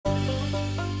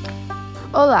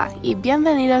Hola y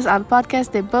bienvenidos al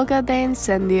podcast de Boca de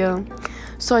Incendio.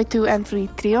 Soy tu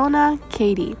anfitriona,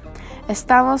 Katie.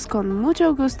 Estamos con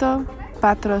mucho gusto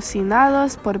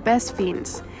patrocinados por Best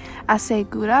Fiends.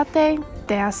 Asegúrate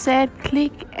de hacer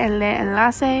clic en el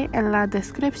enlace en la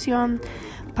descripción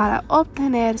para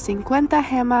obtener 50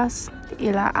 gemas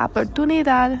y la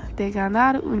oportunidad de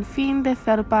ganar un fin de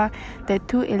felpa de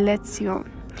tu elección.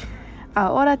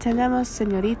 Ahora tenemos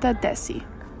señorita Desi.